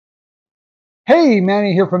Hey,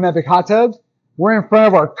 Manny here from Epic Hot Tubs. We're in front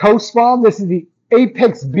of our Coast Spa. This is the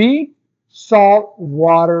Apex B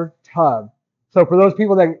saltwater tub. So for those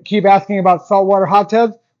people that keep asking about saltwater hot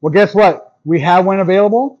tubs, well, guess what? We have one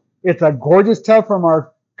available. It's a gorgeous tub from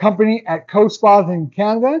our company at Coast Spas in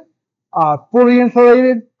Canada. Fully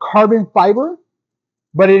insulated, carbon fiber,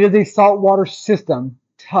 but it is a saltwater system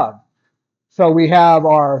tub. So we have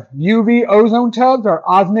our UV ozone tubs, our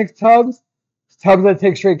Osmix tubs that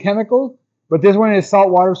take straight chemicals. But this one is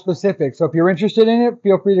saltwater specific. So if you're interested in it,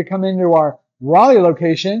 feel free to come into our Raleigh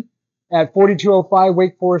location at 4205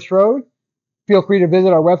 Wake Forest Road. Feel free to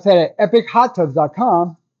visit our website at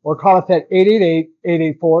epichottubs.com or call us at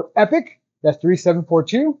 888-884-EPIC. That's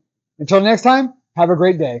 3742. Until next time, have a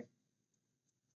great day.